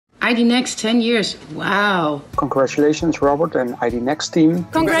IDnext 10 years. Wow. Congratulations, Robert and IDnext team.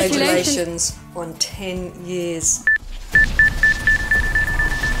 Congratulations on 10 years.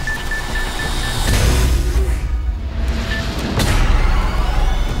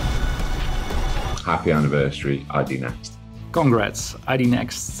 Happy anniversary, IDnext. Congrats,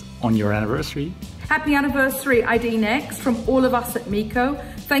 IDnext, on your anniversary. Happy anniversary, IDnext, from all of us at MECO.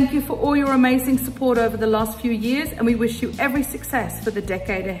 Thank you for all your amazing support over the last few years, and we wish you every success for the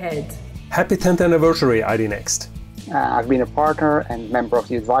decade ahead. Happy 10th anniversary, IDnext. I've been a partner and member of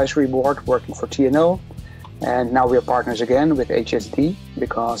the advisory board working for TNO. And now we're partners again with HSD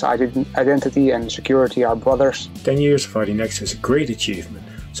because identity and security are brothers. 10 years of IDnext is a great achievement,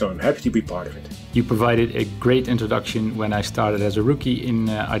 so I'm happy to be part of it. You provided a great introduction when I started as a rookie in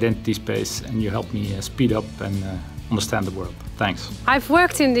identity space, and you helped me speed up and understand the world. Thanks. I've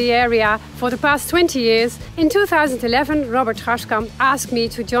worked in the area for the past 20 years. In 2011, Robert Garskamp asked me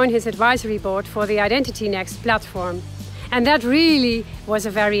to join his advisory board for the IDnext platform. And that really was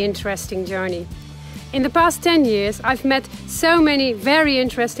a very interesting journey. In the past 10 years, I've met so many very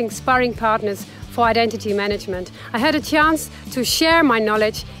interesting sparring partners for identity management. I had a chance to share my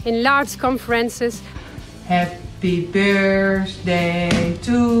knowledge in large conferences. Happy birthday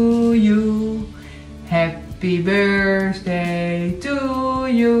to you. Happy birthday to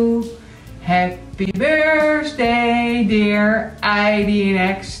you. Happy birthday, dear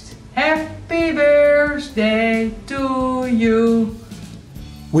IDnext. Happy birthday to you.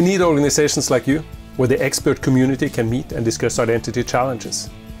 We need organizations like you, where the expert community can meet and discuss identity challenges,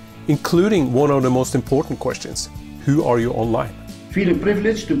 including one of the most important questions: who are you online? Feeling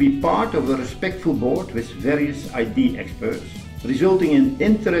privileged to be part of a respectful board with various ID experts, resulting in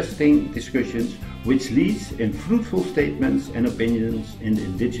interesting discussions which leads in fruitful statements and opinions in the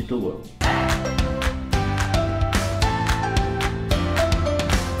digital world.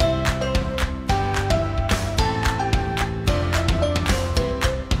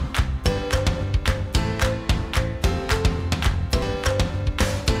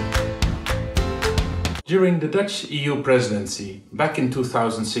 During the Dutch EU presidency back in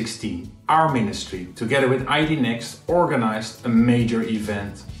 2016, our ministry, together with IDnext, organized a major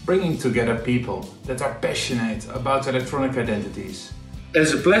event, bringing together people that are passionate about electronic identities.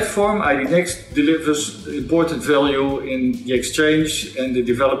 As a platform, IDnext delivers important value in the exchange and the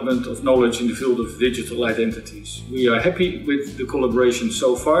development of knowledge in the field of digital identities. We are happy with the collaboration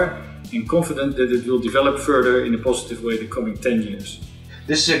so far and confident that it will develop further in a positive way the coming 10 years.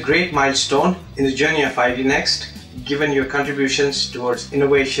 This is a great milestone in the journey of IDnext, given your contributions towards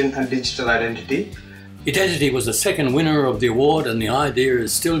innovation and digital identity. Identity was the second winner of the award, and the idea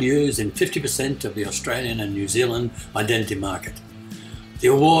is still used in 50% of the Australian and New Zealand identity market. The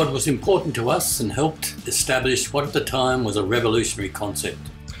award was important to us and helped establish what at the time was a revolutionary concept.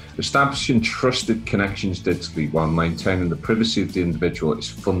 Establishing trusted connections digitally while maintaining the privacy of the individual is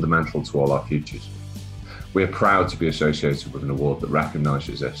fundamental to all our futures. We are proud to be associated with an award that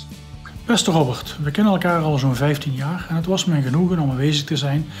recognises this. Beste Robert, we kennen elkaar al zo'n 15 jaar en het was mijn genoegen om aanwezig te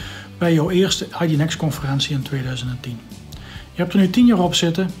zijn bij jouw eerste IDnext-conferentie in 2010. Je hebt er nu 10 jaar op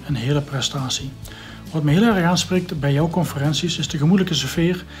zitten, een hele prestatie. Wat me heel erg aanspreekt bij jouw conferenties is de gemoedelijke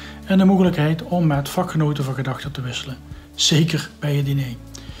sfeer en de mogelijkheid om met vakgenoten van gedachten te wisselen. Zeker bij je diner.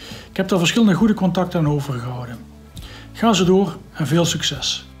 Ik heb daar verschillende goede contacten aan overgehouden. Ga zo door en veel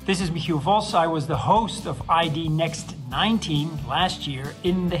succes. This is Michiel Vos. I was the host of IDnext 19 last year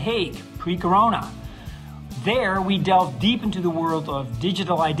in The Hague, pre-corona. There we delved deep into the world of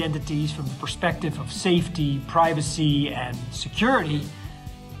digital identities from the perspective of safety, privacy and security.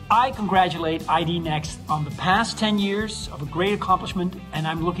 I congratulate IDnext on the past 10 years of a great accomplishment, and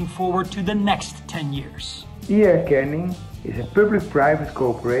I'm looking forward to the next 10 years. E-erkenning is a public-private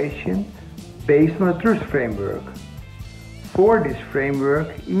cooperation based on a trust framework. For this framework,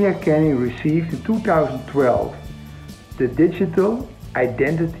 e-erkenning received in 2012 the Digital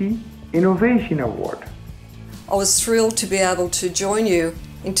Identity Innovation Award. I was thrilled to be able to join you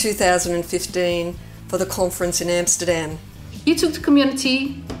in 2015 for the conference in Amsterdam. You took the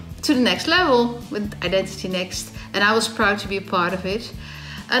community to the next level with IDnext, and I was proud to be a part of it.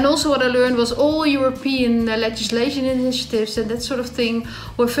 And also what I learned was all European legislation initiatives and that sort of thing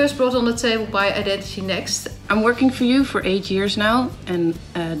were first brought on the table by IDnext. I'm working for you for 8 years now and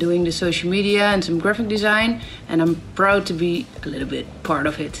doing the social media and some graphic design, and I'm proud to be a little bit part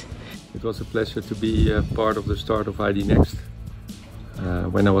of it. It was a pleasure to be part of the start of IDnext.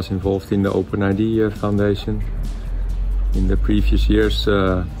 When I was involved in the OpenID Foundation. In the previous years,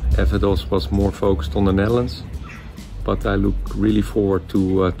 Evidos was more focused on the Netherlands. But I look really forward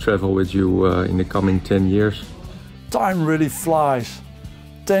to travel with you in the coming 10 years. Time really flies.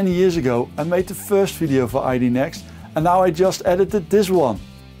 10 years ago and made the first video for IDnext, and now I just edited this one.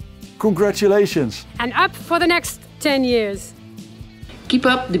 Congratulations! And up for the next 10 years. Keep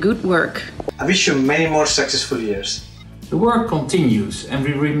up the good work. I wish you many more successful years. The work continues and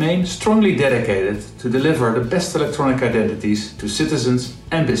we remain strongly dedicated to deliver the best electronic identities to citizens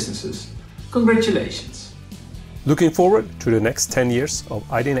and businesses. Congratulations! Looking forward to the next 10 years of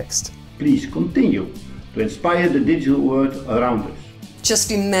IDnext. Please continue to inspire the digital world around us.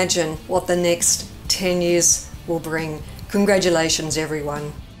 Just imagine what the next 10 years will bring. Congratulations,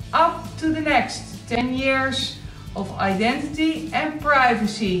 everyone. Up to the next 10 years of identity and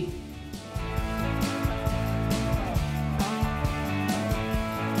privacy.